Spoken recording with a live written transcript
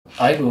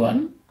ආයුබෝවන්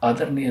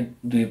ආදරණීය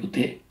දුවේ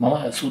පුතේ මම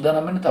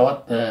සූදානම් වෙන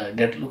තවත්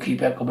ගැටලු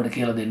කීපයක් ඔබට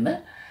කියලා දෙන්න.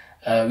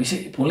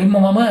 මුලින්ම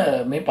මම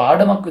මේ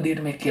පාඩමක්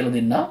විදිහට මේක කියලා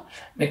දෙන්නම්.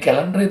 මේ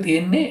කැලෙන්ඩරේ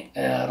තියෙන්නේ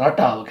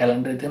රටාව.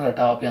 කැලෙන්ඩරේ තියෙන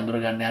රටාව අපි අඳුර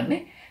ගන්න යන්නේ.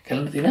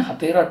 කැලෙන්ඩරේ තියෙන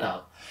හතේ රටාව.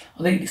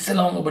 හොඳයි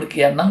ඉස්සෙල්ලා මම ඔබට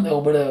කියන්නම්.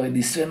 ඔබට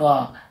දිස් වෙනවා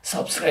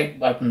subscribe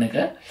button එක.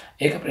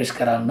 ඒක press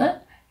කරන්න.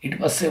 ඊට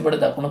පස්සේ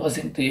ඔබට දකුණු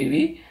පසින්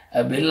තියෙවි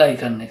bell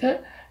icon එක.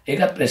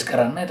 ඒකත් press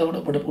කරන්න.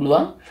 එතකොට ඔබට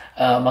පුළුවන්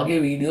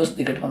මගේ වීඩියෝස්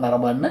දිගටම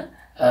නරඹන්න.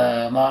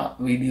 මා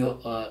වීඩියෝ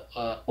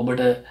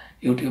ඔබට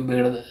YouTube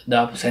එකට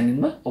දාපු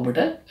සැනින්ම ඔබට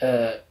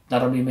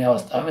නරඹීමේ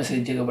අවස්ථාව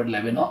මෙසේජ් එක ඔබට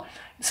ලැබෙනවා.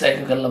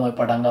 ඒක කරලා මම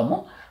පටන් ගමු.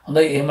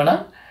 හොඳයි එහෙමනම්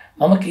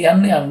මම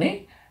කියන්නේ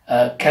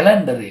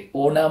කැලෙන්ඩරේ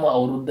ඕනෑම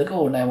අවුරුද්දක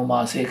ඕනෑම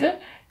මාසයක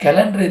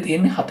කැලෙන්ඩරේ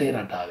තියෙන හතේ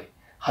රටාවේ.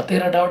 හතේ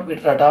රටාවට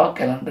පිට රටාවක්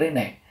කැලෙන්ඩරේ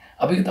නැහැ.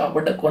 අපි තව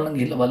පොඩ්ඩක් කොන්න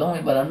ගිහිල්ලා බලමු.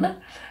 මේ බලන්න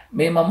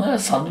මේ මම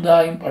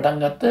සඳුදායින් පටන්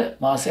ගත්ත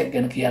මාසයක්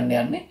ගැන කියන්න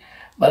යන්නේ.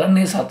 බලන්න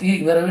මේ සතිය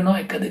ඉවර වෙනවා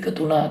 1 2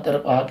 3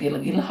 4 5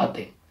 කියලා ගිහිල්ලා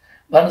 7.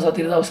 බලන්න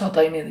සතියේ දවස්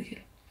 7යි නේද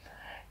කියලා.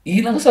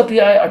 ඊළඟ සතිය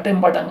ආය 8න්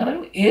පටන්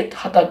අරගෙන ඒත්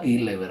 7ක්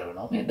ගිහිල්ලා ඉවර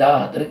වෙනවා. මේ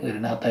 14න් ඉවර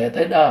වෙන 7යි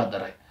 7යි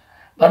 14යි.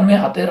 බලන්න මේ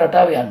හතේ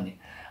රටාව යන්නේ.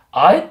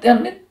 ආයෙත්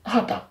යන්නේ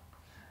 7ක්.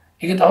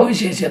 ඒක තව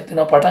විශේෂයක්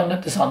තියෙනවා. පටන්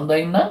ගත්ත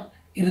සඳයින් නම්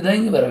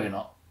ඉරිදයින් ඉවර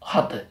වෙනවා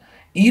 7.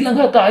 ඊළඟ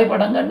 7 ආයෙ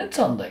පටන් ගන්නෙත්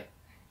සඳයි.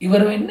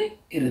 ඉවර වෙන්නේ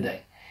ඉරිදයි.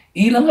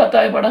 ඊළඟ 7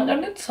 ආයෙ පටන්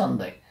ගන්නෙත්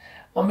සඳයි.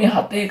 මම මේ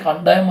හතේ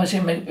කණ්ඩායම්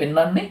වශයෙන් මේක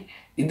පෙන්වන්නේ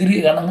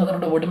ඉදිරිය ගණන්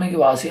හදනකොට ඔබට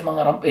මේකේ වාසිය මම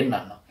අරන්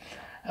පෙන්නන්නම්.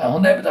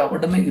 හොඳයි අපි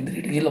තවකට මේ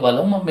ඉදිරියට ගිහිල්ලා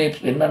බලමු. මම මේ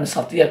පෙන්වන්නේ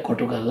සතියක්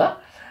කොටු කරලා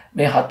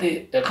මේ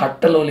හතේ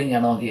කට්ටල වලින්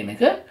යනවා කියන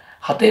එක.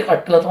 හතේ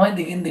කට්ටල තමයි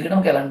දිගින්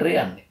දිගටම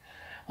කැලෙන්ඩරේ යන්නේ.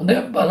 හොඳයි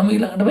අපි බලමු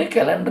ඊළඟට මේ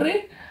කැලෙන්ඩරේ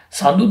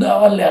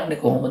සඳුදාවල්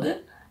යන්නේ කොහොමද?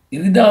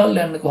 ඉරිදාවල්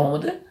යන්නේ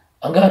කොහොමද?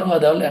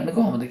 අඟහරුවාදාවල් යන්නේ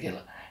කොහොමද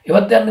කියලා.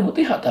 ඒවත් යන්නේ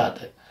පුතේ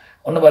 7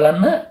 ඔන්න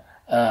බලන්න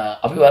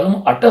අපි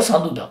බලමු 8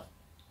 සඳුදා.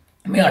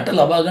 මේ 8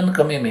 ලබා ගන්න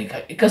ක්‍රමය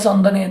මේකයි. එක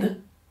සඳ නේද?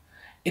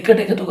 එකට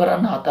එකතු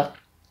කරන්න 7ක්.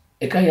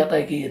 1යි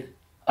 7යි කීයද?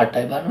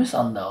 8යි බලන්න මේ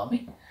සඳාව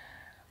මේ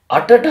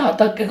 8ට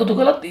 7ක් එකතු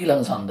කළත්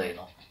ඊළඟ සඳ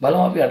එනවා.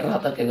 බලමු අපි 8ට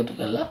 7ක් එකතු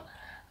කළා.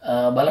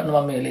 බලන්න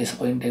මම මේ ලේස්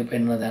පොයින්ට් එක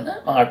පෙන්නන දැන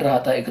මම 8ට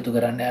 7 එකතු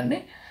කරන්න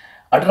යන්නේ.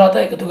 8ට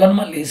 7 එකතු ගන්න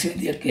මම ලේසි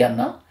විදියක්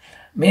කියන්නම්.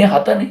 මේ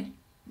 7නේ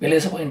මේ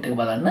ලේස් පොයින්ට් එක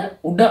බලන්න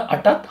උඩ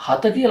 8ත්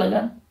 7 කියලා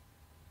ගන්න.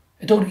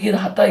 එතකොට කීයද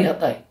 7යි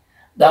 7යි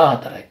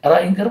 14යි. අර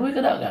අයින් කරපු එක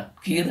දාගන්න.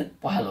 කීයද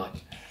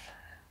 15යි.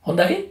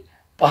 හොඳයි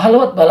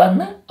 15ත්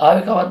බලන්න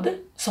ආවේ කවද්ද?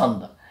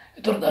 සඳ.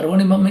 එතකොට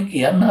දරුවනේ මම මේ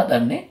කියන්න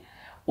හදන්නේ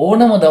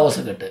ඕනම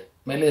දවසකට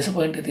මේ ලේස්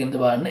පොයින්ට් එකේ තියෙන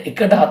බලන්න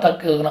 1ට 7ක්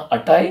එකතු කරන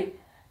 8යි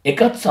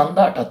එකත් සඳ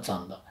 8ත්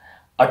සඳ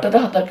 8ට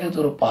 7ක් එකතු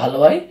කර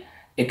 15යි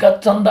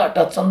එකත් සඳ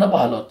 8ත් සඳ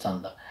 15ත්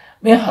සඳ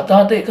මේ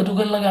 7 එකතු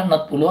කරලා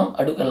ගන්නත් පුළුවන්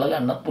අඩු කරලා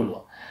ගන්නත්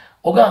පුළුවන්.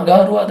 ඔක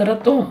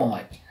අඟහරුවාදටත්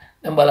උමමයි.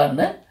 දැන් බලන්න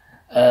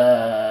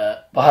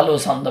 15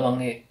 සඳ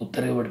මම ඒ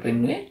උත්තරේ ඔබට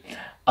පෙන්නුවේ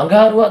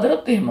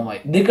අඟහරුවාදටත් එහෙමමයි.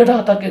 2ට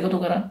 7ක් එකතු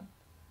කරන්න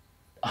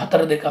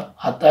 4 2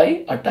 7යි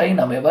 8යි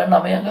 9 බලන්න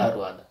 9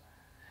 අඟහරුවාද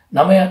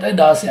 9 7යි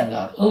 16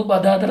 අඟහරුවාද. ඔය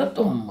බදාදටත්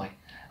උමමයි.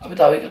 අපි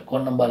තව එකක්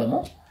ඔන්න බලමු.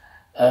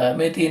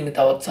 මේ තියෙන්නේ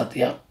තවත්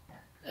සතියක්.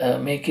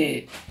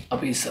 මේකේ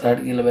අපි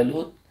ඉස්සරහට ගිහලා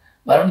බැලුවොත්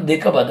බලන්න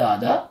 2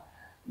 බදාදා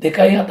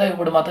 2යි 7යි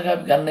ඔබට මතකයි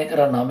අපි ගණනය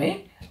කරා 9.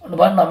 ඔන්න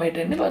බලන්න 9ට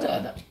එන්නේ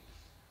බදාදා.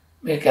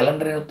 මේ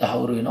කැලෙන්ඩරේ උත්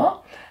අහුරු වෙනවා.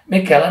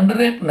 මේ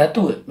කැලෙන්ඩරේ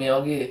නැතුව මේ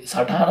වගේ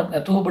සටහනක්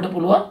නැතුව ඔබට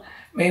පුළුවන්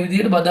මේ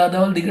විදිහට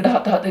බදාදාවල් දිගට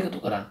 7 7 එකතු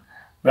කරන්න.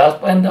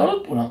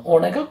 බ්‍රහස්පතින්දාවලුත් පුළුවන්.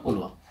 ඕන එකක්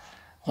පුළුවන්.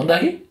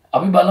 හොඳයි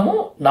අපි බලමු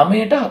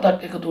 9ට 7ක්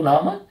එකතු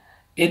වුණාම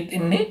ඒත්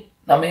ඉන්නේ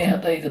 9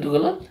 7 එකතු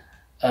කළා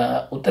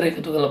උත්තර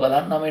එකතු කරලා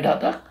බලන්න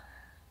 9ට 7ක්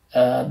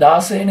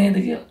 16 නේද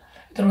කියලා.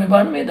 එතන මේ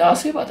බලන්න මේ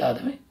 16 බදාද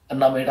මේ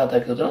 9ට 7ක්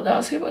එකතු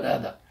කරලා 16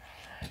 බදාදා.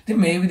 ඉතින්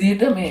මේ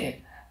විදිහට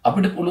මේ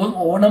අපිට පුළුවන්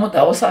ඕනම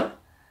දවසක්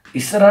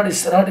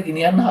ඉස්සරහට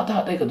ගෙනියන්න 7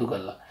 7 එකතු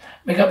කරලා.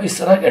 මේක අපි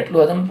ඉස්සරහ ගැටළු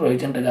හදන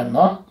ප්‍රොජෙක්ට් එක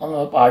ගන්නවා. මම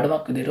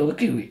පාඩමක් විදිහට ඔබ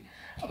කිව්වේ.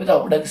 අපි තව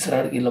පොඩ්ඩක්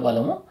ඉස්සරහට ගිහලා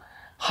බලමු.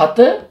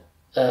 7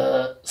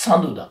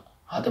 සඳුදා.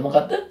 7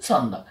 මොකද්ද?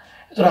 සඳා.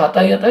 ඒතර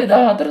 7යි 7යි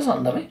 14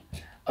 සඳා මේ.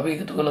 අපි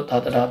එකතු කළොත්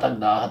 7ට 7ක්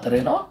 14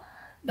 එනවා.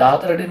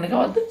 14ට එන්නේ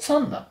කවද්ද?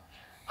 සඳා.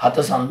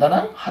 7 සඳා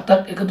නම්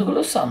 7ක් එකතු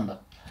කළොත් සඳා.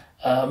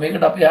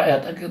 මේකට අපි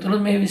 7ක් එකතු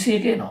කළොත් මේ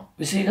 21 එනවා.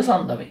 21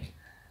 සඳා මේ.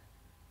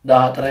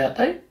 14යි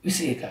 7යි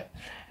 21යි.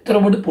 ඒතර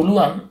ඔබට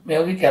පුළුවන් මේ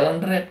වගේ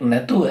කැලෙන්ඩරයක්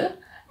නැතුව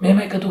මේව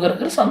එකතු කර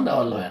කර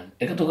සඳාවල් හොයන්න.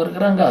 එකතු කර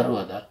කර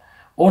අඟහරුවාදා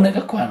ඕන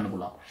එකක් හොයන්න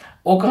පුළුවන්.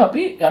 ඕක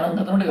අපි ගණන්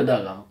හදනකොට යොදා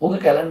ගමු. ඕක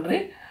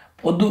කැලෙන්ඩරේ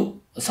පොදු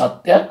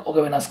සත්‍යයක්. ඕක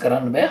වෙනස්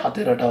කරන්න බෑ.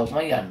 හතේ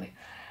රටාවමයි යන්නේ.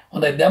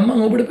 හොඳයි දැන්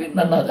මම ඔබට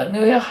පෙන්නන්න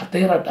හදන්නේ ඔය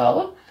හතේ රටාව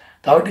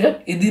තව ටිකක්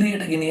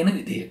ඉදිරියට ගෙනියන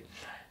විදිය.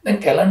 දැන්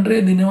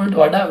කැලෙන්ඩරේ දින වලට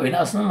වඩා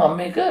වෙනස් නම් මම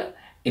මේක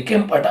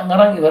එකෙන් පටන්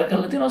අරන් ඉවර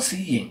කරලා තියෙනවා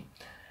 100න්.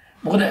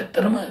 මොකද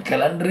ඇත්තටම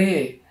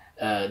කැලෙන්ඩරේ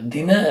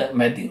දින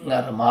මැදින්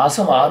අර මාස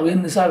මාරු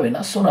වෙන නිසා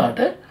වෙනස් වුණාට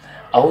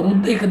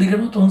අවුරුද්ද එක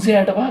දිගටම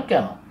 365ක්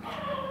යනවා.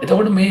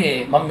 එතකොට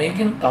මේ මම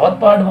මේකෙන් තවත්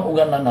පාඩම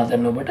උගන්වන්න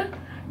හදන්නේ ඔබට.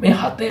 මේ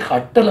හතේ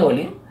කට්ටල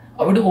වලින්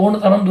අපිට ඕන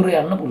තරම් දුර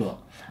යන්න පුළුවන්.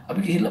 අපි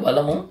ගිහිල්ලා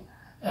බලමු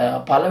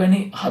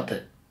පළවෙනි 7.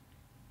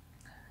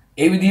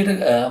 ඒ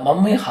විදිහට මම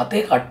මේ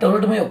හතේ කට්ටල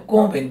වලට මේ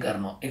ඔක්කොම වෙන්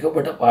කරනවා. ඒක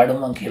ඔබට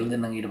පාඩම මම කියලා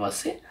දෙන්නම් ඊට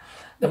පස්සේ.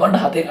 දැන් බලන්න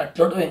හතේ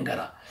කට්ටලට වෙන්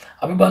කරා.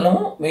 අපි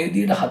බලමු මේ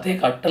විදිහට හතේ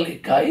කට්ටල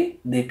 1යි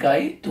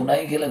 2යි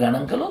 3යි කියලා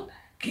ගණන් කළොත්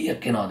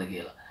කීයක් එනවද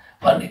කියලා.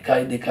 බලන්න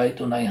 1යි 2යි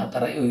 3යි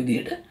 4යි ඔය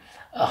විදිහට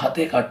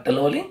හතේ කට්ටල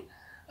වලින්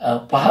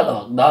 15ක්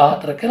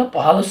 14 කියලා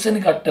 15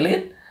 වෙනි කට්ටලේ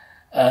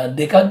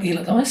දෙකක්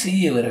ගිහලා තමයි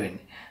 100 ඉවර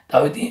වෙන්නේ.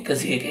 තව ඉතින්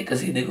 101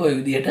 102 ඔය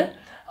විදිහට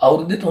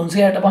අවුරුදු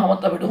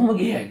 365මත් අපිට උහුම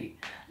ගිය හැකි.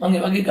 මම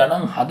ඒ වගේ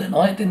ගණන්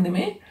හදනවා. එතෙන්ද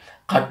මේ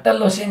කට්ටල්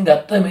වශයෙන්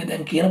ගත්ත මේ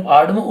දැන් කියන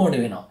පාඩම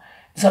ඕනේ වෙනවා.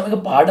 නිසා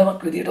මේක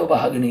පාඩමක් විදිහට ඔබ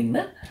අහගෙන ඉන්න.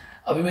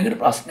 අපි මේකට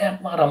ප්‍රශ්නයක්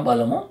මාරම්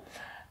බලමු.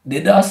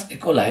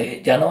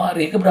 2011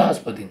 ජනවාරි 1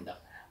 බ්‍රහස්පතින්දා.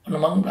 ඔන්න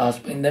මම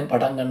බ්‍රහස්පතින්දෙන්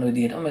පටන් ගන්න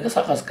විදිහට මේක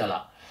සකස්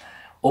කළා.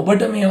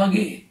 ඔබට මේ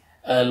වගේ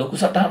ලොකු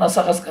සටහනක්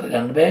සකස්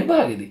කරගන්න බෑ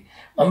විභාගෙදී.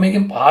 මම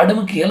මේකෙන් පාඩම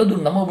කියලා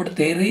දුන්නම ඔබට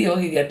තේරෙයි මේ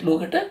වගේ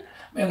ගැටලුවකට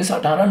මේ වගේ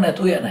සටහනක්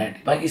නැතුව යන හැටි.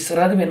 මම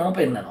ඉස්සරහට වෙනම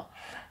පෙන්නනවා.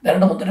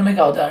 දැනට හොඳට මේක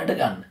අවධානයට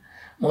ගන්න.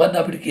 මොකද්ද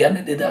අපිට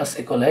කියන්නේ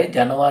 2011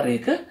 ජනවාරි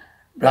 1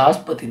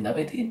 බ්‍රහස්පතින්දා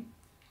මේ තියෙන්නේ.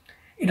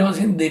 ඊට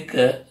පස්සේ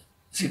 2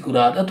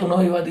 සිකුරාදා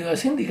 3 වගේ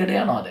වශයෙන් දිගට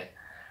යනවා දැන්.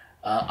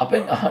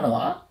 අපෙන්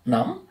අහනවා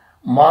නම්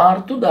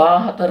මාර්තු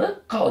 14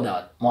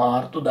 කවදාද?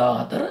 මාර්තු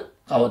 14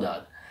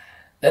 කවදාද?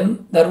 දැන්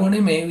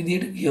දරුවනේ මේ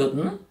විදිහට ගියොත්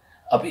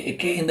අපි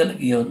එකේ ඉඳලා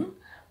ගියොත්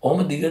ඔහොම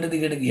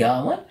දිගට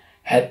ගියාම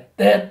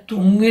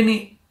 73 වෙනි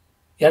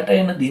යට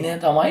එන දිනය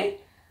තමයි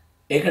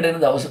ඒකට එන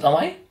දවස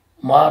තමයි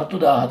මාර්තු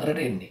 14ට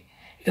එන්නේ.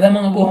 ඒක තමයි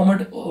මම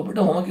ඔබට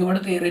ඔහොම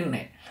කිව්වට තේරෙන්නේ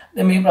නැහැ.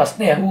 දැන් මේ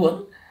ප්‍රශ්නේ ඇහුවොත්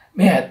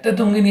මේ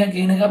 73 වෙනියා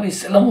කියන එක අපි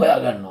ඉස්සෙල්ලාම හොයා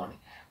ගන්න ඕනේ.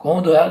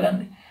 කොහොමද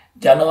හොයාගන්නේ?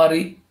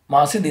 ජනවාරි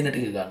මාසේ දින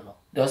ටික ගන්නවා.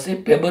 ඊට පස්සේ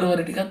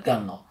පෙබරවාරි ටිකක්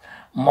ගන්නවා.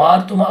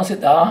 මාර්තු මාසේ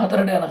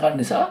 14ට යනකන්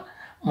නිසා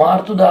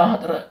මාර්තු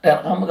 14ට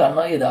යනකම්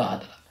ගන්නවා ඒ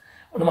 14.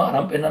 ඔන්න මම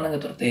අරන් පෙන්නන්න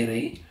ගත්තොත්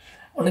තේරෙයි.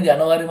 ඔන්න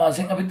ජනවාරි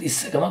මාසෙන් අපි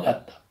 31ම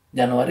ගත්තා.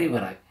 ජනවාරි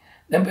ඉවරයි.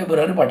 දැන්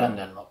පෙබරවාරි පටන්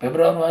ගන්නවා.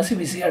 පෙබරවාරි මාසේ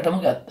 28ම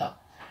ගත්තා.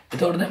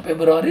 එතකොට දැන්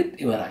පෙබරවාරිත්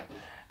ඉවරයි.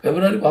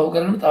 පෙබරවාරි පහු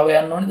කරගෙන තව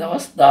යන්න ඕනේ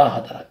දවස්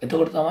 14ක්.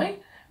 එතකොට තමයි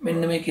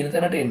මෙන්න මේ කියන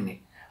තැනට එන්නේ.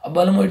 අපි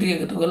බලමු ඔය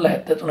ටික එකතු කරලා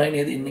 73යි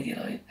නේද ඉන්නේ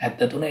කියලා.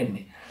 73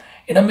 එන්නේ.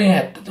 එහෙනම් මේ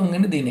 73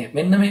 වෙනි දිනේ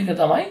මෙන්න මේක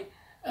තමයි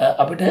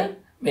අපිට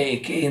මේ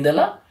එකේ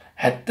ඉඳලා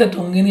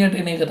 73 වෙනියට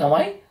එන එක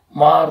තමයි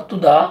මාර්තු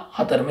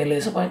 14 මේ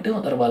ලේස පොයින්ට් එක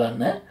උතර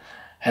බලන්න.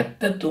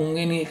 73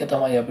 වෙනි එක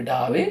තමයි අපිට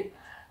ආවේ.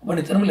 ඔබ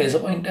නිතරම ලේස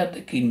පොයින්ට් එකත්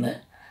එක්ක ඉන්න.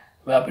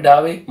 අපිට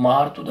ආවේ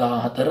මාර්තු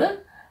 14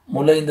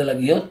 මුල ඉඳලා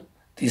ගියොත්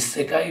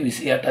 31යි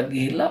 28ක්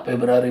ගිහිල්ලා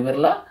පෙබරවාරි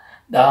ඉවරලා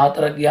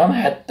 14ක් ගියාම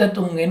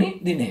 73 වෙනි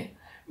දිනේ.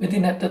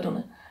 මෙතින්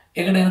 73.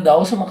 ඒකට එන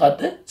දවස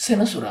මොකද්ද?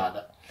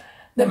 සෙනසුරාදා.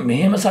 දැන්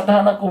මෙහෙම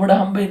සටහනක් ඔබට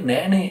හම්බෙන්නේ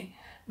නැහනේ.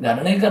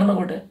 ගණනය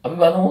කරනකොට අපි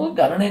බලමු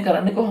ගණනය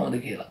කරන්නේ කොහොමද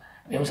කියලා.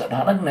 මෙහෙම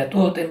සටහනක්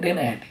නැතුව උතෙන්ට එන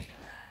හැටි.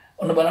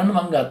 ඔන්න බලන්න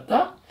මම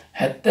ගත්තා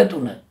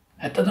 73.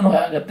 73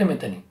 හොයාගත්තේ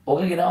මෙතනින්. ඕක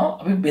කියනවා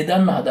අපි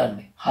බෙදන්න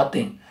හදන්නේ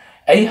 7න්.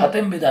 ඇයි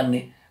 7න්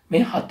බෙදන්නේ?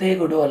 මේ 7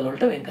 ගොඩවල්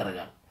වලට වෙන්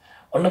කරගන්න.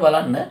 ඔන්න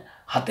බලන්න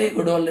 7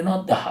 ගොඩවල් වෙනවා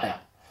 10ක්.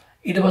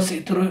 ඊට පස්සේ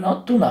ඉතුරු වෙනවා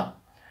 3ක්.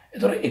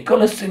 ඒතර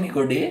 11 වෙනි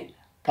ගොඩේ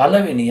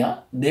පළවෙනියා,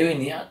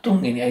 දෙවෙනියා,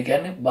 තුන්වෙනියා. ඒ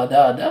කියන්නේ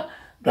බදාදා,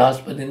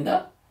 බ්‍රහස්පතින්දා,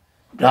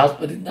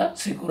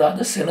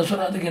 සිකුරාදා,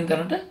 සෙනසුරාදා කියන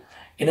තැනට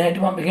එන හැටි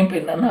මම මේකෙන්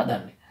පෙන්නන්න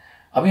හදන්නේ.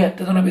 අපි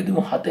 73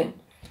 බෙදමු 7න්.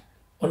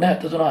 ඔන්න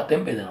 73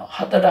 7න් බෙදනවා.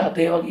 7ට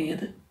 7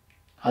 වගේද?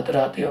 4ට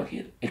 7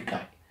 වගේද?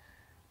 1යි.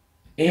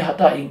 ඒ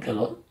 7 අයින්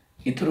කළොත්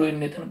ඉතුරු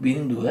වෙන්නේ එතන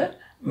බිඳුව.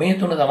 මේ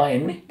 3 තමයි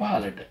එන්නේ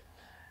 15ට.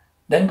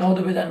 දැන් කවුද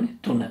බෙදන්නේ?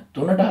 3.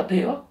 3ට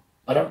 7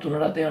 බලන්න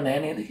 3ට 7 නෑ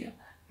නේද කියලා.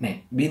 නෑ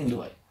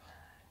බිඳුවයි.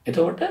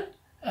 එතකොට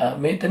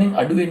මෙතනින්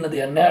අඩු වෙන්න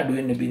දෙයක් නෑ. අඩු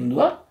වෙන්නේ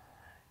බිඳුවක්.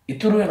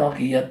 ඉතුරු වෙනවා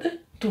කීයක්ද?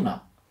 3ක්.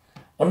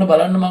 ඔන්න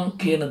බලන්න මම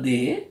කියන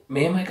දේ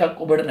මෙහෙම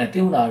එකක් ඔබට නැති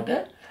වුණාට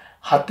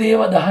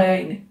 7ව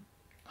 10යිනේ.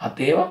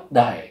 7ව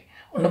 10යි.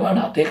 ඔන්න බලන්න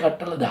 7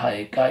 කට්ටල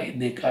 10යි 1යි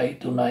 2යි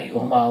 3යි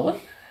ඔහම ආවොත්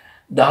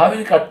 10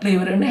 වෙනි කට්ටල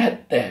ඉවර වෙන්නේ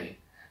 70.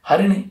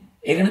 හරිනේ.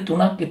 ඒකනේ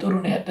 3ක්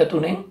ඉතුරුනේ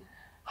 73න්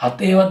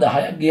 7ව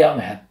 10ක් ගියාම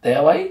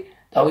 70යි.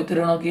 තව ඉතුරු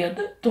වෙනවා කීයද?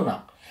 3ක්.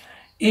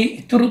 ඒ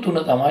ඉතුරු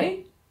 3 තමයි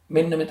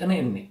මෙන්න මෙතන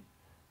එන්නේ.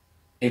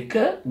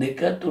 1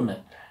 2 3.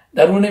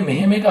 දරුවනේ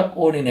මෙහෙම එකක්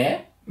ඕනේ නෑ.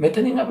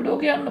 මෙතනින් අපිට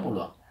ඔක යන්න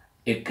පුළුවන්.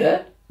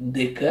 1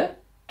 2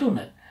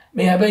 3.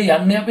 මේ හැබැයි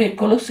යන්නේ අපි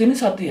 11 වෙනි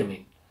සතියේ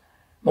මේ.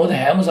 මොකද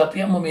හැම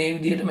සතියක්ම මේ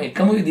විදිහටම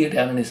එකම විදිහට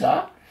යන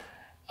නිසා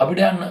අපිට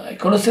යන්න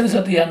 11 වෙනි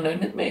සතිය යන්න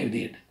වෙන්නේ මේ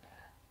විදිහට.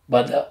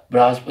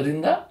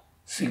 බ්‍රහස්පතින්දා,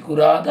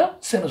 සිකුරාදා,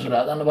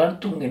 සෙනසුරාදා යන බලන්න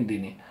 3 වෙනි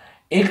දිනේ.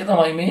 ඒක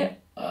තමයි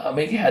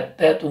මේකේ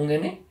 73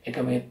 වෙනි එක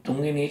මේ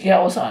 3 වෙනි එකේ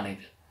අවසාන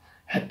එක.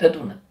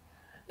 73.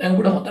 දැන්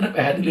ඔබට හොඳට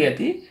පැහැදිලි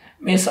ඇති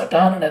මේ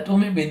සටහන නැතුව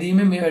මේ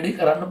බෙදීමෙන් මේ වැඩේ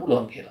කරන්න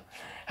පුළුවන් කියලා.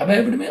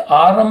 හැබැයි අපිට මේ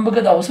ආරම්භක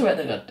දවස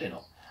වැදගත්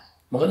වෙනවා.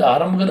 මොකද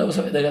ආරම්භක දවස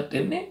වැදගත්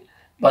වෙන්නේ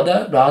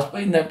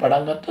බ්‍රහස්පතින්දා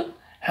පටන් ගත්තොත්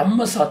හැම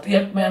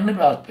සතියක්ම යන්නේ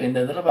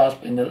බ්‍රහස්පතින්දා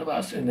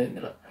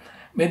ඉඳලා.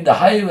 මේ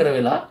 10 ඉවර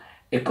වෙලා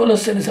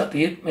 11 වෙනි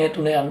සතියේ මේ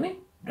 3 යන්නේ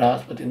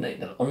බ්‍රහස්පතින්දා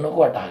ඉඳලා. ඔන්නක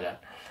වටහා ගන්න.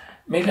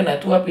 මේක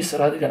නැතුව අපි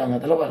ඉස්සරහට ගණන්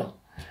හදලා බලමු.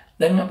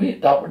 දැන් අපි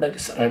තා පොඩ්ඩක්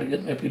ඉස්සරහට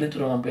ගියොත් මේ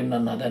පිළිතුර මම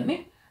පෙන්නන්න හදන්නේ.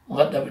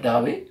 මොකද්ද අපිට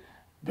ආවේ?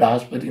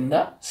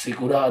 බ්‍රහස්පතින්දා,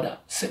 සිකුරාදා,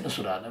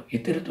 සෙනසුරාදා.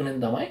 ඉතිරි 3න්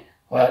තමයි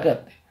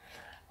හොයාගත්තේ.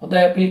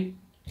 හොඳයි අපි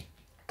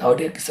තව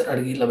ටිකක්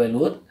ඉස්සරහට ගිහිල්ලා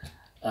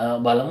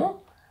බලමු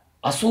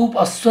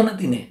 85 වන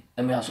දිනේ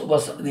දැන් මේ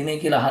 85 දිනේ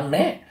කියලා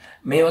අහන්නේ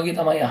මේ වගේ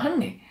තමයි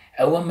අහන්නේ.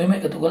 ඇව්වම මෙම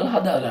එකතු කරලා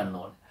හදා ගන්න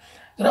ඕනේ.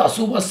 ඒතර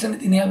 85 වෙනි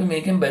දිනේ අපි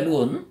මේකෙන්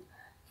බැලුවොත්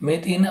මේ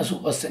තියෙන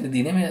 85 වෙනි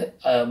දිනේ මේ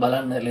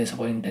බලන්න ලේස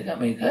පොයින්ට් එක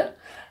මේක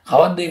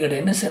කවද්ද ඒකට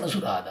එන්නේ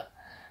සෙනසුරාදා.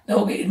 දැන්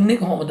ඔක ඉන්නේ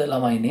කොහොමද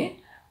ළමයිනේ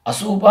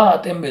 85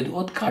 අතෙන්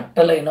බෙදුවොත්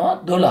කට්ටල එනවා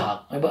 12ක්.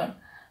 මේ බලන්න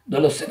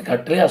 12 වෙනි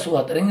කට්ටලේ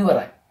 84න්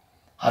ඉවරයි.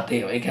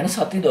 7 ඒ කියන්නේ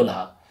සති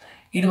 12ක්.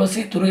 ඊට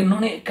පස්සේ ඉතුරු වෙන්න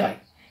ඕනේ 1යි.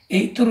 ඒ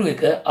ඉතුරු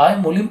එක ආයෙ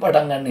මුලින්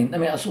පටන් ගන්න ඉන්න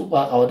මේ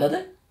 85 කවදද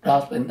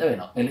රාස්පෙන්ද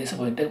වෙනවා. මේ ලේස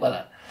පොයින්ට් එක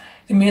බලන්න.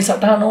 ඉතින් මේ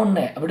සටහන ඕනේ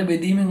නැහැ. අපිට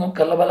බෙදීමෙන් ඔක්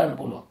කරලා බලන්න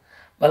පුළුවන්.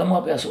 බලමු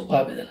අපි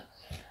 85 බෙදලා.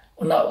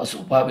 ඔන්න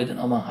 85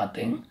 බෙදනවා මම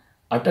 7න්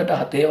 8ට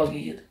 7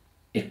 වගේද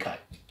 1යි.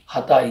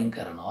 7 අයින්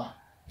කරනවා.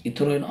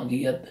 ඉතුරු වෙනවා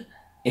කීයක්ද?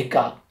 1ක්.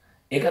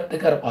 ඒකත්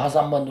එක්ක අර 5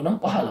 සම්බන්ධ වුණාම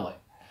 15යි.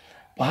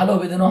 15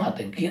 බෙදනවා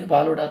 7න්. කීයද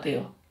 15ට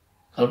 7ව?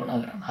 කල්පනා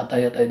කරන්න.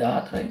 7යි 7යි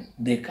 14යි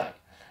 2යි.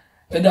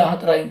 ඒ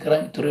 14 අයින්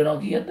කරන් ඉතුරු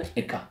වෙනවා කීයද?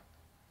 1ක්.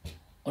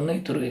 ඔන්න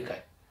ඉතුරු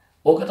 1යි.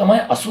 ඕක තමයි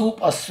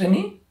 85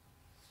 වෙනි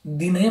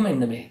දිනේ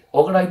මෙන්න මේක.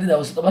 ඕකට අයිති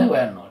දවස තමයි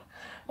හොයන්න ඕනේ.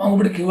 මම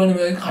ඔබට කිව්වනේ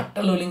මේ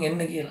කට්ටල වලින්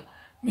එන්න කියලා.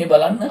 මේ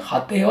බලන්න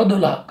 7ව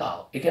 12ක්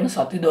ආවා. ඒ කියන්නේ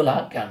සති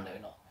 12ක් යන්න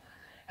වෙනවා.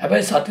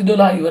 හැබැයි සති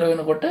 12 ඉවර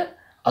වෙනකොට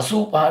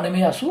 85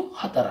 නෙමෙයි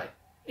 84යි.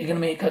 ඒ කියන්නේ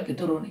මේ එකක්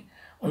ඉතුරුනේ.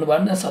 ඔන්න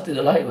බලන්න සති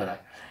 12 ඉවරයි.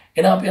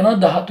 එහෙනම් අපි යනවා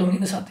 13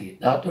 වෙනි සතියේ.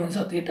 13 වෙනි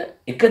සතියේට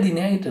එක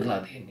දිනයක් ඉතුරුලා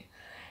තියෙන්නේ.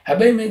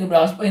 හැබැයි මේක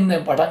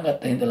බ්‍රහස්පතින්දෙන් පටන්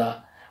ගත්ත ඉඳලා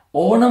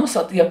ඕනම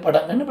සතියක්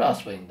පටන් ගන්න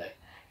බ්‍රහස්පතින්දයි.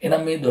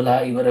 එහෙනම් මේ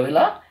 12 ඉවර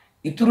වෙලා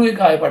ඉතුරු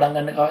එක ආයෙ පටන්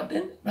ගන්න කවද්ද?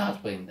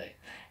 බ්‍රහස්පතින්දයි.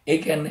 ඒ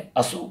කියන්නේ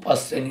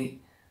 85 වෙනි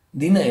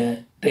දිනය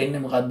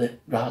තෙන්නේ මොකද්ද?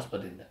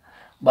 බ්‍රහස්පතින්ද.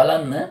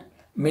 බලන්න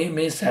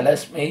මේ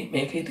සැලස්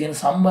මේකේ තියෙන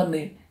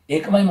සම්බන්ධය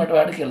ඒකමයි මට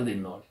ඔයාලට කියලා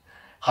දෙන්න ඕනේ.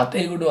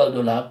 7 ගුඩවල්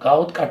 12ක්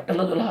ආවොත්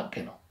කට්ටල 12ක්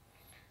එනවා.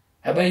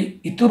 හැබැයි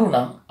ඉතුරු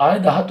නම් ආයෙ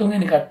 13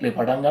 වෙනි කට්ටලේ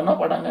පටන්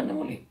ගන්න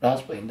මුලින්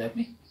බ්‍රහස්පතින්දයි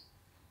මේ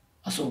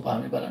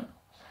 85 බලන්න.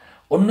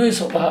 ඔන්න ඔය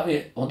ස්වභාවය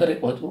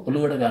හොඳට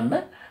ඔළුවට ගන්න.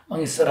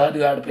 මම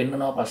ඉස්සරහදී ඔයාලට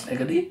පෙන්නනවා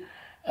ප්‍රශ්නයකදී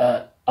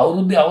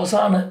අවුරුද්දේ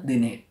අවසාන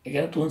දිනේ, ඒ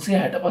කියන්නේ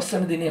 365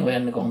 වෙනි දිනේ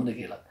හොයන්නේ කොහොමද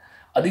කියලා.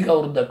 අධික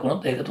අවුරුද්දක්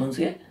වුණොත් ඒක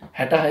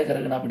 366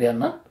 කරගෙන අපිට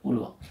යන්න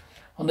පුළුවන්.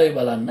 හොඳයි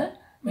බලන්න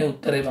මේ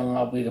උත්තරේ මම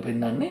ආපු එක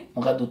පෙන්නන්නේ.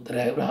 මොකක්ද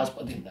උත්තරය?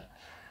 බ්‍රහස්පතින්ද.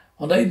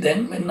 හොඳයි දැන්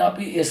මෙන්න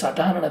අපි මේ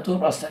සටහන නැතුව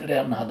ප්‍රශ්නකට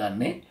යන්න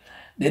හදන්නේ.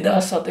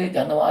 2007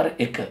 ජනවාරි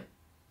 1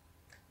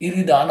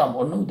 ඉරිදා නම්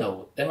ඔන්න උදව්ව.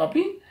 දැන්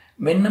අපි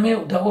මෙන්න මේ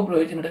උදව්ව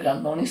ප්‍රයෝජනට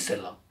ගන්න ඕනේ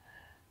ඉස්සෙල්ලා.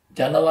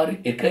 ජනවාරි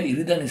 1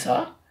 ඉරිදා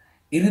නිසා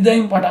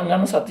ඉරිදායින් පටන්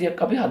ගන්න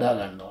සතියක් අපි හදා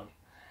ගන්න ඕනේ.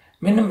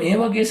 මෙන්න මේ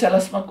වගේ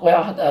සැලැස්මක්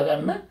ඔයා හදා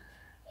ගන්න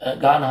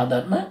ගාන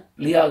හදන්න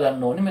ලියා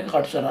ගන්න ඕනේ. මේක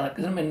කටුසරණක්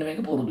විතර මෙන්න මේක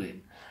පුරුදු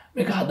වෙන්න.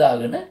 මේක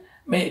හදාගෙන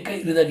මේ එක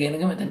ඉරිදා කියන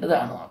එක මෙතෙන්ට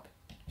දානවා අපි.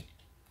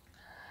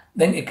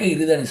 දැන් එක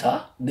ඉරිදා නිසා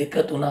 2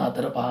 3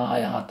 4 5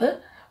 6 7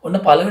 ඔන්න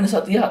පළවෙනි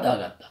සතිය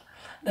හදාගත්තා.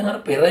 දැන් අර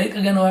පෙර එක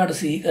ගැන ඔයාලට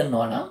සිහි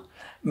කරනවා නම්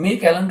මේ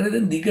කැලෙන්ඩරේ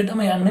දැන් දිගටම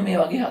යන්නේ මේ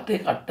වගේ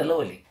 7 කට්ටල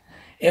වලින්.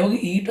 ඒ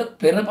වගේ ඊට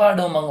පෙර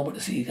පාඩම මම ඔබට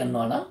සිහි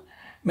කරනවා නම්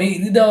මේ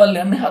ඉරිදාවල්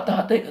යන්නේ 7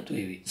 7 එකතු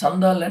වෙවි.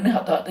 සඳාල් යන්නේ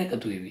 7 7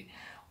 එකතු වෙවි.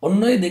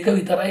 ඔන්න ඔය දෙක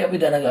විතරයි අපි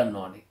දැනගන්න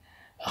ඕනේ.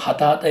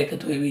 7 7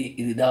 එකතු වෙවි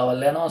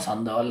ඉරිදාවල් යනවා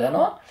සඳාවල්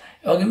යනවා.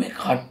 ඒ වගේ මේ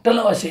කට්ටල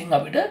වශයෙන්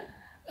අපිට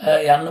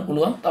යන්න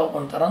පුළුවන් තව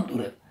කොනතරම්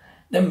දුර.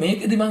 දැන්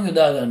මේකෙදි මම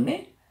යොදාගන්නේ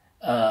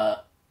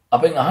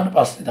අපෙන් අහන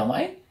ප්‍රශ්නේ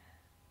තමයි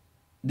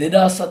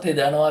 2007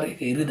 ජනවාරි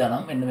 1 ඉරිදා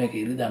නම් මෙන්න මේක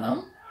ඉරිදා නම්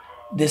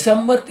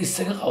දෙසැම්බර්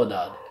 31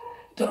 කවදාද?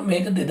 ඒතර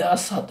මේක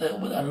 2007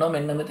 ඔබ දන්නවා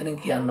මෙන්න මෙතනින්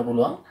කියන්න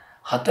පුළුවන්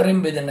 4න්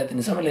බෙදෙන්නේ නැති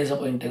නිසා මේ ලේසර්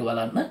පොයින්ට් එක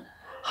බලන්න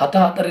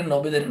 7 4න්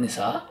නොබෙදෙන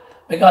නිසා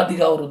මේක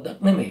අධික අවුරුද්දක්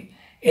නෙමෙයි.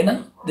 එහෙනම්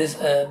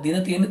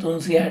දින තියෙන්නේ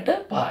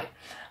 365යි.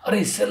 අර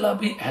ඉස්සෙල්ලා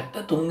අපි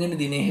 73 වෙනි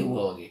දිනේ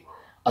හෙව්වා වගේ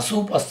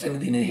 85 වෙනි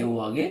දිනේ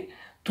හෙව්වා වගේ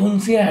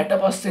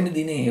 365 වෙනි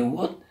දිනේ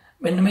හෙව්වොත්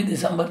මෙන්න මේ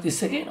දෙසැම්බර්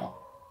 31 එනවා.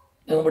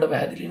 දැන් ඔබට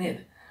පැහැදිලි නේද?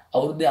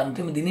 අවුරුද්දේ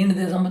අන්තිම දිනේනේ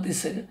දෙසැම්බර්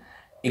 31.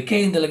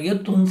 එකේ ඉඳලා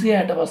ගියොත්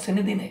 365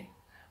 වෙනි දිනේ.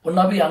 ඔන්න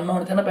අපි යන්න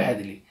ඕන තැන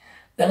පැහැදිලි.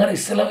 දැන් අර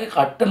ඉස්සෙල්ලාගේ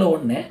කට්ටල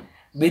ඕනේ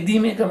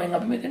බෙදීමේ ක්‍රමෙන්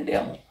අපි මෙතෙන්ට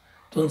යමු.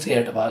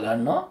 365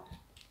 ගන්නවා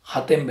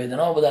 7න්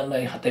බෙදනවා. ඔබ දන්නවා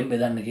මේ 7න්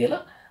බෙදන්න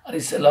කියලා. අර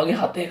ඉස්සෙල්ලාගේ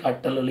 7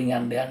 කට්ටල වලින්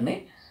යන්නේ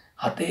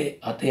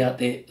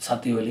 7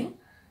 සති වලින්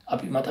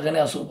අපි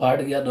මතකනේ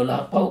 85ට ගියා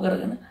 12ක් පව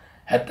කරගෙන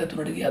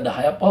 73ට ගියා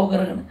 10ක් පව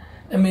කරගෙන.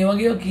 දැන් මේ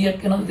වගේ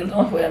කීයක් වෙනවද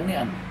කියලා තමයි හොයන්න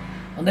යන්නේ.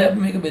 හොඳයි අපි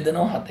මේක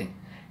බෙදනවා 7න්.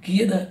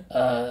 කීයද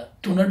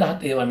 3ට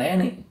 7 ඒවා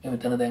නැහනේ.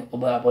 මෙතන දැන්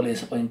ඔබ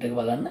අපලේස පොයින්ට් එක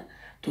බලන්න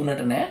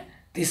 3ට නෑ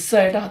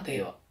 36ට 7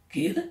 ඒවා.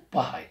 කීයද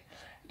 5යි.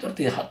 ඒතකොට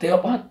 7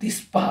 ඒවා 5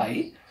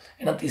 35යි.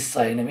 එහෙනම්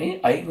 36 නෙමෙයි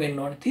අයින් වෙන්න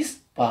ඕනේ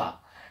 35.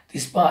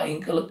 35 අයින්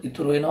කළොත්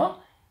ඉතුරු වෙනවා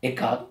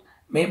එකක්.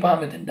 මේ පහ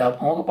මෙතෙන්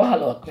දාපුවම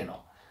 15ක්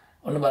වෙනවා.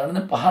 ඔන්න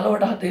බලන්න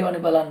 15ට 7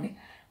 ඒවානේ බලන්නේ.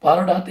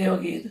 15ට 7 ඒවා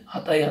කීයද?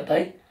 7යි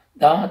 7යි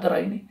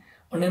 14යිනේ.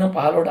 ඔන්න එන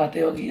 15ට 7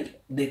 ඒවා කීයද?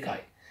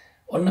 2යි.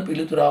 ඔන්න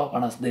පිළිතුරාව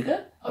 52.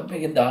 අපි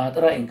මේකෙන්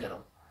 14 අයින්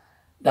කරමු.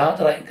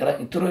 14 අයින්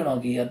කරන් ඉතුරු වෙනවා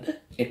කීයක්ද?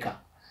 1ක්.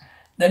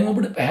 දැන්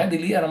ඔබට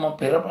පැහැදිලි අර මම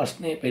පෙර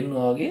ප්‍රශ්නේ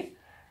පෙන්නුවා වගේ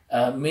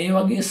මේ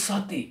වගේ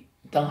සති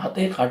නැත්නම්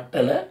 7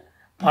 කට්ටල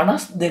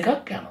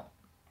 52ක් යනවා.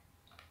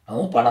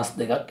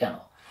 52ක්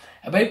යනවා.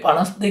 හැබැයි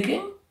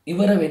 52කින්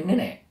ඉවර වෙන්නේ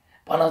නැහැ.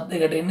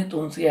 52ට එන්නේ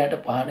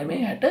 365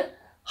 නෙමෙයි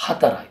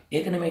 64යි.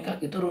 ඒක නෙමෙයි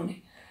එකක් ඉතුරුනේ.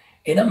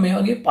 එහෙනම් මේ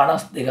වගේ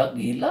 52ක්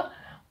ගිහිල්ලා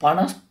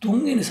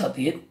 53 වෙනි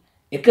සතියේ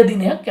එක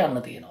දිනයක්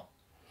යන්න තියෙනවා.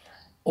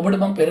 ඔබට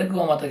මම පෙර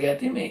කිව්වා මතක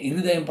ඇති මේ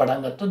ඉරිදෑයින්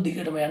පටන් ගත්තොත්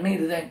දිගටම යන්නේ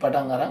ඉරිදෑයින්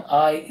පටන් අරන්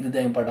ආයෙ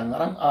ඉරිදෑයින් පටන්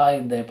අරන් ආයෙ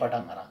ඉරිදෑයින්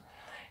පටන් අරන්.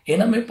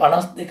 එහෙනම් මේ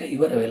 52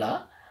 ඉවර වෙලා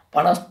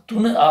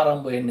 53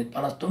 ආරම්භ වෙන්නේ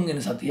 53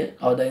 වෙනි සතිය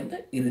කවදායින්ද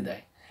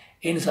ඉරිදෑයි.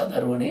 ඒ නිසා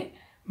දරුවනේ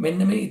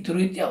මෙන්න මේ ඉතුරු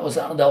වෙච්ච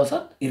අවසාන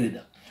දවසත්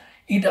ඉරිදා.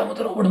 ඊට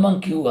අමතරව ඔබට මම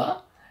කිව්වා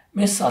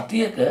මේ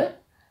සතියක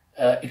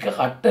එක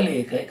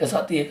කට්ටලයක එක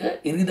සතියක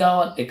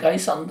ඉරිදාවල් එකයි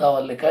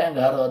සන්දාවල් එකයි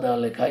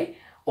අඟහරුවාදාවල් එකයි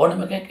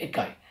ඕනම එකක්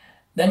එකයි.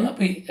 දැන්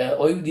අපි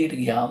ওই විදිහට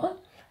ගියාම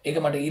ඒක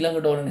මට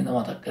ඊළඟට ඕන නේද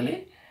මතක් කළේ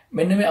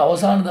මෙන්න මේ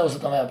අවසාන දවස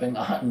තමයි අපෙන්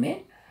අහන්නේ.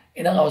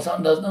 එහෙනම්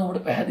අවසාන දවස් නම්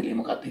ඔබට පැහැදිලි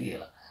මොකක්ද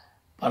කියලා.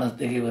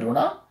 52 ඉවර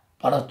වුණා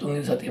 53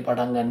 වෙනි සතිය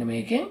පටන් ගන්න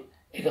මේකෙන්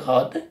ඒක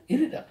කවද්ද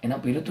ඉරිදා.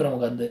 එහෙනම් පිළිතුර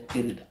මොකද්ද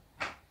ඉරිදා.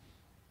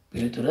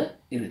 පිළිතුර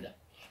ඉරිදා.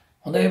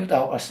 හොඳයි අපි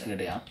තව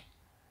ප්‍රශ්නයකට යමු.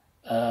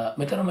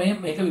 මෙතන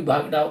මේක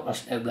විභාගයට ආව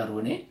ප්‍රශ්නයක්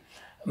දරුවනේ.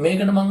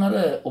 මේකට මම අර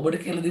ඔබට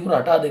කියලා දීපු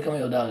රටා දෙකම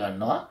යොදා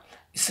ගන්නවා.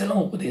 ඉස්සෙල්ලාම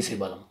උපදේශය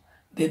බලමු.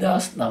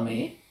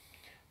 2009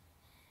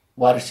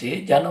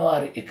 වර්ෂයේ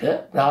ජනවාරි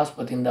 1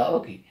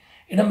 බ්‍රහස්පතින්දාවකි.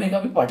 එහෙනම් මේක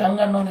අපි පටන්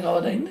ගන්න ඕනේ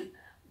කවදායින්ද?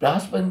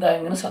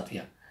 බ්‍රහස්පතින්දායෙන් වෙන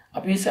සතියක්.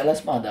 අපි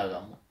සැලැස්ම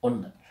හදාගමු.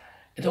 ඔන්න.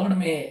 එතකොට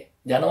මේ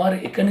ජනවාරි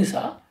 1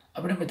 නිසා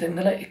අපිට මෙතෙන්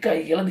ඉඳලා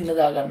 1යි කියලා දින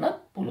දාගන්නත්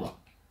පුළුවන්.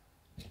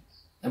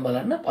 දැන්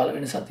බලන්න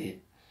පළවෙනි සතියේ.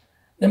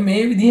 දැන්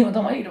මේ විදිහම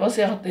තමයි ඊට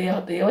පස්සේ 7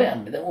 ඒවා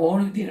යන්නේ. දැන් ඕන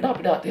විදිහකට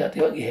අපිට 7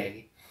 ඒවා ගිය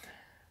හැකි.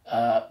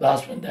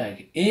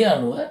 බ්‍රහස්පතින්දායකි. ඒ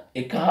අනුව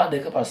 1 හා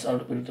 2 ප්‍රශ්න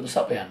වලට පිළිතුරු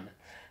සපයන්න.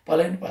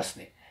 පළවෙනි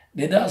ප්‍රශ්නේ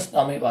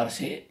 2009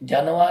 වර්ෂයේ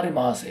ජනවාරි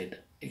මාසයට,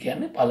 ඒ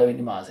කියන්නේ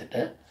පළවෙනි මාසෙට,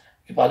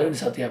 ඒ පළවෙනි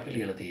සතිය අපි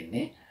ලියලා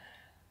තියෙන්නේ.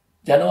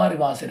 ජනවාරි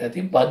මාසෙට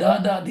ඇති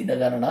බදාදා දින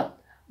ගණනත්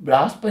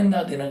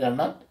බ්‍රහස්පතින්දා දින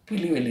ගණනත්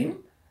පිළිවෙලින්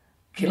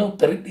කියලා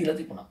උත්තරේ දීලා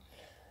තිබුණා.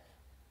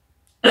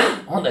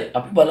 හොඳයි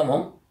අපි බලමු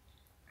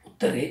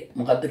උත්තරේ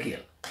මොකද්ද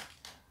කියලා.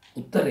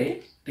 උත්තරේ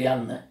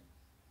තියන්න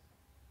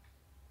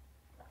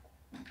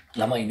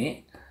ළමයිනේ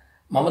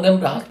මම දැන්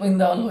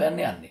බ්‍රහස්පතින්දාවල හොයන්න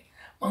යන්නේ.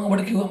 මම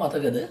ඔබට කිව්වා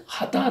මතකද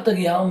 7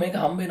 ගියාම මේක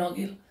හම්බ වෙනවා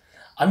කියලා.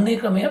 අන්න ඒ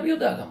ක්‍රමය අපි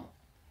යොදාගමු.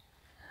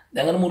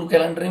 දැන් අර මුළු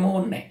කැලෙන්ඩරේම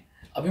ඕනේ නැහැ.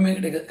 අපි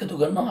මේකට එකතු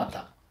කරනවා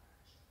 7.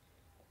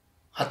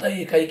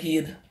 7යි 1යි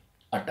කීයද?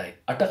 8යි.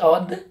 8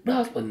 කවද්ද?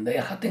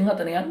 බ්‍රහස්පතින්දා. 7න්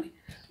 7නේ යන්නේ.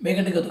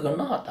 මේකට එකතු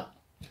කරනවා 7ක්.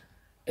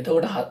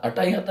 එතකොට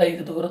 8යි 7යි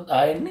එකතු කරොත්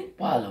ආයෙන්නේ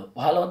 15.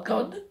 15ත්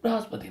කවද්ද?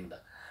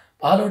 බ්‍රහස්පතින්දා.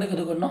 15ට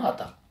එකතු කරනවා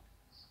 7ක්.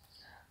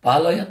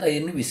 15යි 7යි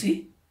එන්නේ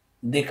 22යි.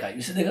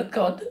 22ත්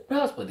කවද්ද?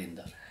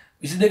 බ්‍රහස්පතින්දා.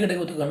 22ට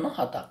එකතු කරනවා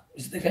 7ක්.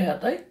 22යි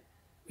 7යි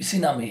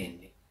 29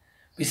 එන්නේ.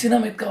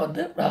 29ත් කවද්ද?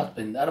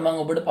 බ්‍රහස්පතින්දා. අර මම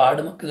ඔබට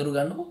පාඩමක් ඉදිරි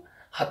ගන්නකො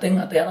 7න්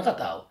 7 යන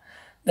කතාව.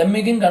 දැන්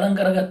මේකෙන් ගණන්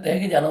කරගත්ත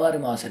හැකි ජනවාරි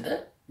මාසෙට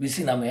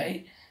 29යි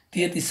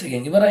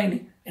 30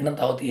 ඉවරයිනේ. එහෙනම්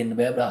තව තියෙන්න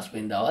බෑ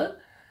බ්‍රහස්පතින්දාවල්.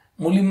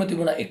 මුලින්ම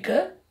තිබුණා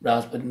 1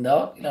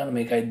 බ්‍රහස්පතින්දාව ඊළඟ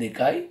මේකයි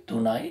 2යි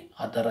 3යි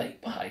 4යි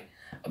 5යි.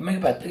 අපි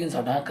මේක පැත්තකින්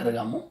සටහන්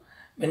කරගමු.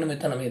 මෙන්න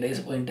මෙතන මේ රේස්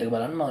පොයින්ට් එක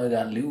බලන්න මම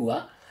ගන්න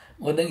ලිව්වා.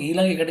 මොකද දැන්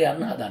ඊළඟ එකට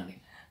යන්න හදන්නේ.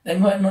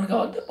 දැන් හොයන්න ඕනේ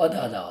කවද්ද?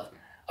 බදාදාවල්.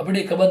 අපිට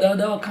එක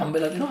බදාදාවක්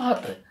හම්බෙලා තියෙනවා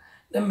 7.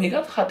 දැන්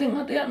මේකත් 7න්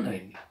 7 යන්න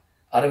වෙන්නේ.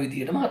 අර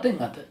විදිහටම 7න්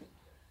 7.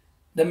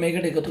 දැන්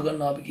මේකට එකතු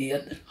කරනවා අපි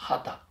කීයද?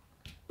 7ක්.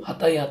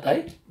 7යි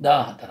 7යි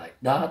 14යි.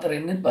 14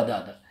 එන්නේ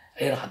බදාදා.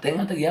 ඒ 7න්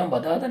 7 ගියාම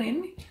බදාදානේ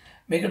එන්නේ.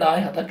 මේකට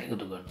ආයෙ 7ක්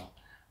එකතු කරනවා.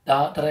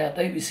 14යි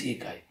 7යි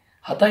 21යි.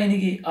 7යි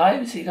නිකි ආයෙ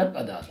 21ක්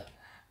බදාදා.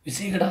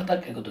 21ට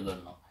 7ක් එකතු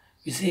කරනවා.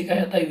 21යි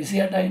 7යි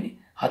 28යිනේ.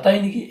 7යි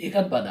නිකි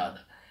ඒකත්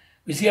බදාදා.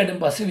 28න්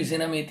පස්සේ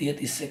 29 30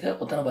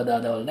 31 ඔතන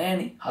බදාදාවල්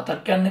නැහැනේ.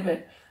 7ක් යන්න බෑ.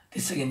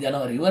 31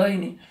 ජනවාරි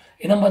ඉවරයිනේ.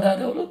 එහෙනම්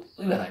බදාදාවලුත්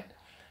ඉවරයි.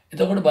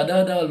 එතකොට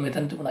බදාදාවල්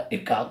මෙතන තිබුණා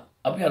 1ක්.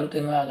 අපි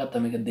අලුතෙන් හොයාගත්ත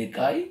මේක 2යි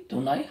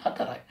 3යි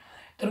 4යි.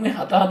 එතකොට මේ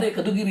 7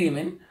 එකතු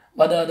කිරීමෙන්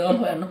බදාදාවල්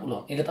හොයන්න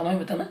පුළුවන්. ඒක තමයි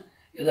මෙතන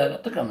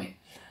යොදාගත්ත ක්‍රමය.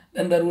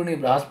 දැන් දරුවනේ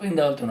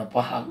බ්‍රහස්පතින්දාවල් තුන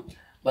 5ක්.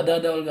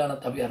 බදාදාවල්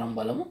ගානත් අපි අරන්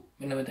බලමු.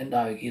 මෙන්න මෙතෙන්ට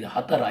ආවේ කීයද?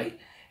 4යි.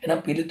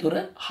 එහෙනම් පිළිතුර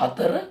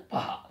 4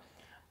 5.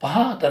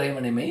 5 4ෙම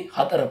නෙමෙයි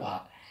 4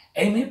 5.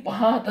 ඇයි මේ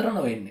 5 4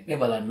 නොවෙන්නේ? මේ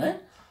බලන්න.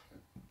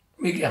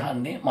 මේක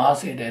අහන්නේ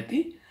මාසයට ඇති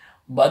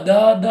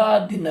බදාදා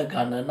දින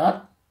ගණනත්.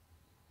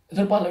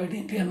 එතකොට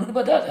පළවෙනියෙන් කියන්න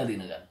බදාදා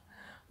දින ගණන.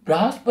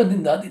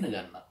 බ්‍රහස්පතින්දා දින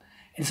ගණනත්.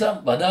 ඒ නිසා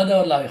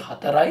බදාදාවල් ආවේ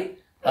 4යි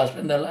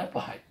බ්‍රහස්පතින්දාවල් ආවේ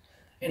 5යි.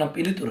 එහෙනම්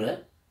පිළිතුර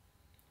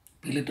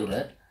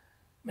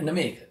මෙන්න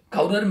මේක.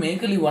 කවුරු හරි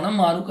මේක ලිව්වනම්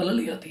මාරු කරලා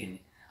ලියලා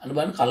තියෙන්නේ. අන්න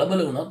බලන්න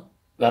කලබල වුණොත්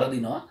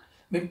වැරදිනවා.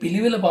 මේ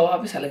පිළිවෙල බව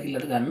අපි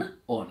සැලකිල්ලට ගන්න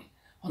ඕනේ.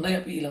 හොඳයි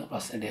අපි ඊළඟ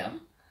ප්‍රශ්නෙට යමු.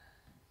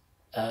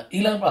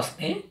 ඊළඟ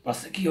ප්‍රශ්නේ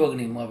ප්‍රශ්න කියවගෙන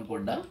ඉමු අපි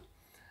පොඩ්ඩක්.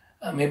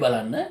 මේ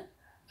බලන්න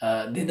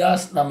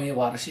 2009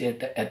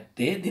 වර්ෂයට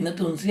ඇත්තේ දින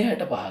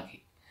 365කි.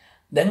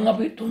 දැන්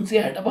අපි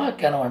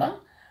 365ක් යනවා නම්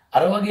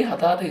අර වගේ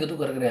 7 එකතු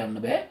කර කර යන්න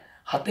බෑ.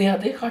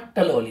 7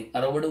 කට්ටල වලින්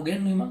අර ඔබට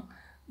උගෙන්වුවේ මං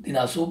දින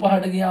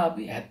 85ට ගියා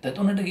අපි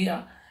 73ට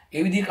ගියා.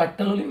 ඒ විදිහේ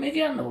කට්ටල වලින් මේක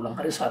යන්න පුළුවන්.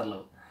 හරි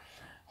සරලව.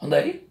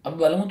 හොඳයි අපි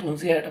බලමු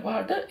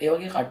 365ට ඒ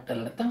වගේ කට්ටල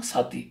නැත්නම්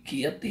සති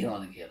කීයක්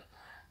තියනවද කියලා.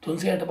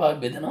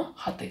 365 බෙදනවා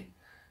 7.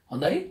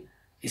 හොඳයි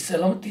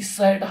ඉස්සෙල්ලාම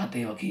 36ට 7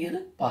 ඒවා කීයද?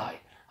 5යි.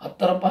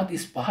 4 5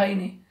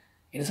 35යිනේ.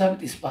 ඒ නිසා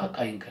අපි 35ක්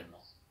අයින්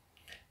කරනවා.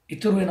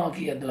 ඉතුරු වෙනවා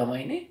කීයද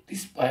ළමයිනේ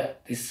 35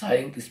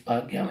 36න්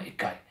 35 ගියාම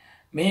 1යි.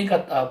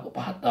 මේකත් ආපු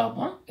පහත් ආවම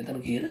එතන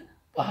කීයද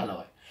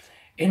 15යි.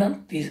 එහෙනම්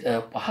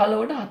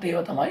 15ට 7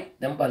 ඒවා තමයි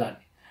දැන්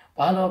බලන්නේ.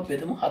 15ක්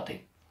බෙදමු 7ෙන්.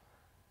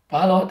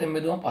 15ෙන්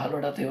බෙදුවම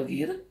 15ට 7 ඒවා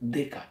කීයද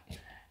 2යි.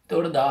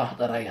 එතකොට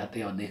 14යි 7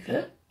 ඒවා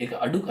 2. ඒක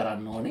අඩු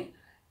කරන්න ඕනේ.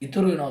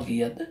 ඉතුරු වෙනවා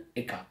කීයද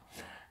 1ක්.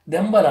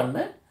 දැන් බලන්න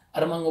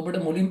අර මම ඔබට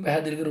මුලින්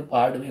පැහැදිලි කරපු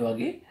පාඩමේ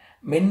වගේ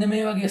මෙන්න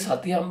මේ වගේ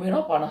සතිය හම්බ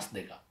වෙනවා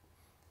 52ක්.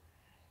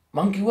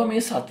 මං කිව්වා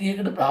මේ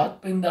සතියේකට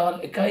බ්‍රහස්පතින්දාවල්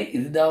 1යි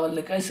ඉරිදාවල්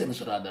 1යි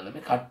සෙනසුරාදාවල්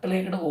මේ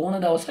කට්ටලයකට ඕන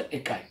දවසක්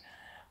 1යි.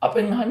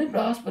 අපෙන් අහන්නේ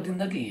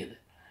බ්‍රහස්පතින්දා කීයද?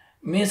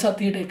 මේ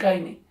සතියට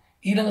 1යිනේ.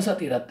 ඊළඟ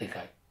සතියටත්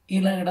 1යි.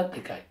 ඊළඟටත්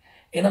 1යි.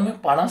 එහෙනම් මේ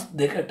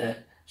 52ට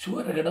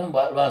ෂුවර් එකටම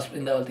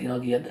බ්‍රහස්පතින්දාවල්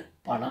තියෙනවා කීයද?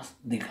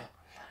 52ක්.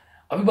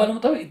 අපි බලමු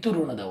තව ඉතුරු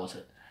වුණ දවස.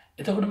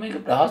 එතකොට මේක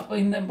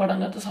බ්‍රහස්පතින්දෙන්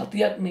පටන් ගත්ත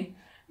සතියක්නේ.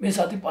 මේ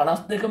සති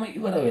 52ම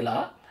ඉවර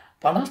වෙලා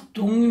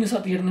 53 වෙනි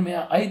සතියේනේ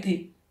මෙයා අයිති.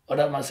 ඔඩ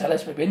මම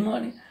සැලැස්මේ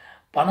පෙන්වන්නේ.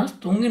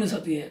 53 වෙනි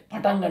සතියේ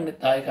පටන්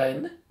ගන්නෙත්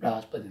ආයකයෙන්ද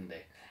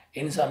බ්‍රහස්පතින්දයි.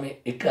 ඒ නිසා මේ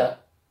එක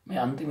මේ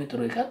අන්තිම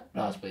ඉතුරු එකත්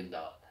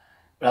බ්‍රහස්පතින්දාවල්.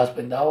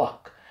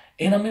 බ්‍රහස්පතින්දාවක්.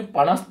 එහෙනම් මේ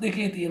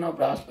 52 තියෙනවා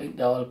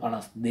බ්‍රහස්පතින්දාවල්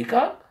 52ක්.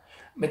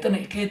 මෙතන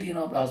එකේ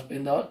තියෙනවා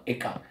බ්‍රහස්පතින්දාවල්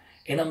 1ක්.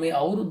 එහෙනම් මේ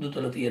අවුරුද්ද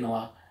තුල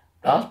තියෙනවා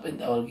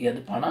බ්‍රහස්පතින්දාවල් කීයද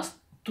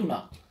 53ක්.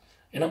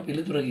 එහෙනම්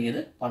පිළිතුර කීයද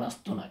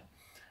 53යි.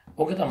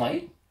 ඔක තමයි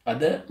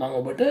අද මම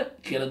ඔබට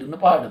කියලා දුන්න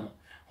පාඩම.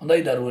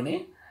 හොඳයි දරුවනේ.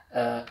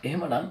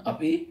 එහෙමනම්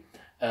අපි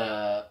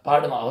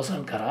පාඩම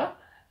අවසන් කරා.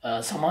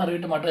 සමහර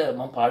විට මට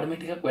මම පාඩම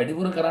ටිකක්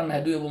වැඩිපුර කරන්න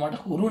හැදුවේ ඔබ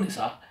මට හුරු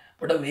නිසා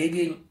පොඩ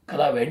වේගයෙන්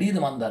කළා වැඩිද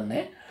මන්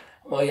දන්නේ.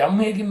 යම්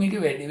මේකකින් මේක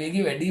වැඩි වේගය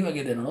වැඩි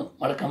වගේ දැනුනොත්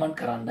මට කමෙන්ට්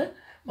කරන්න.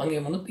 මම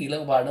ඒ මොනොත්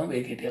ඊළඟ පාඩම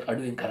වේගය ටිකක්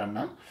අඩුවෙන්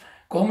කරන්නම්.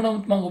 කොහොම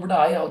නමුත් මම ඔබට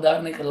ආයෙ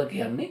අවධාරණය කරලා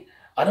කියන්නේ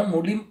අර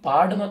මුලින්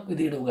පාඩමක්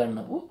විදිහට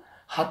උගන්වපු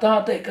හත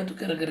හත එකතු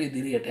කර කර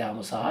ඉදිරියට යාම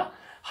සහ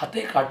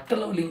හතේ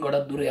කට්ටල වලින්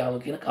ගොඩක් දුර යාම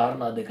කියන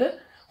කාරණා දෙක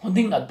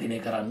හොඳින් අධ්‍යයනය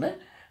කරන්න.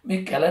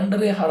 මේ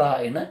කැලෙන්ඩරේ හරහා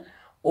එන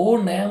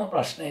ඕනෑම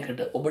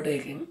ප්‍රශ්නයකට ඔබට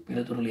ඒකෙන්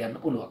පිළිතුරු ලියන්න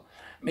පුළුවන්.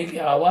 මේක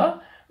ආවා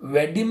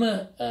වැඩිම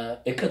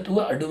එකතුව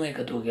අඩුම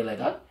එකතුව කියලා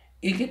එකක්.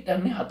 ඒකෙත්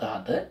යන්නේ හත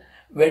හත.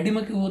 වැඩිම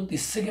කිව්වොත්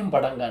 30කින්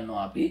පටන්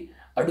ගන්නවා අපි.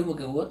 අඩුම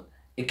කිව්වොත්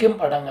එකෙන්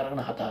පටන්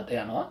අරගෙන හත හත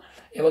යනවා.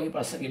 ඒ වගේ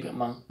ප්‍රශ්න කිහිපයක්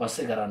මම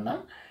පස්සේ කරන්නම්.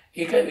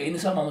 ඒක ඒ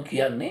නිසා මම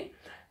කියන්නේ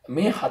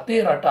මේ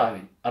හතේ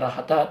රටාවෙන් අර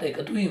හත හත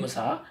එකතු වීම සහ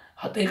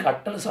හතේ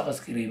කට්ටල සකස්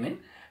කිරීමෙන්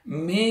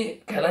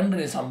මේ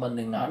කැලෙන්ඩරේ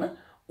සම්බන්ධයෙන් අහන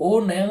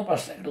ඕනෑම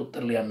ප්‍රශ්නයකට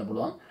උත්තර ලියන්න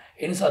පුළුවන්.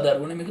 ඒ නිසා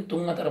දරුවනේ මේක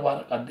 3-4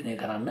 පාරක් අධ්‍යයනය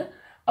කරන්න.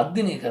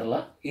 අධ්‍යයනය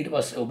කරලා ඊට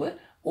පස්සේ ඔබ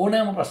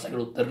ඕනෑම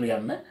ප්‍රශ්නයකට උත්තර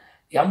ලියන්න.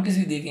 යම්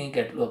කිසි දෙයකින්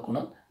ගැටලුවක්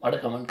වුණොත්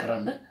මට කමෙන්ට්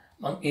කරන්න.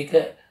 මම ඒක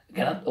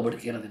ගැනත් ඔබට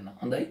කියලා දෙන්නම්.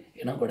 හොඳයි.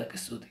 එහෙනම් ගොඩක්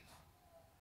ස්තුතියි.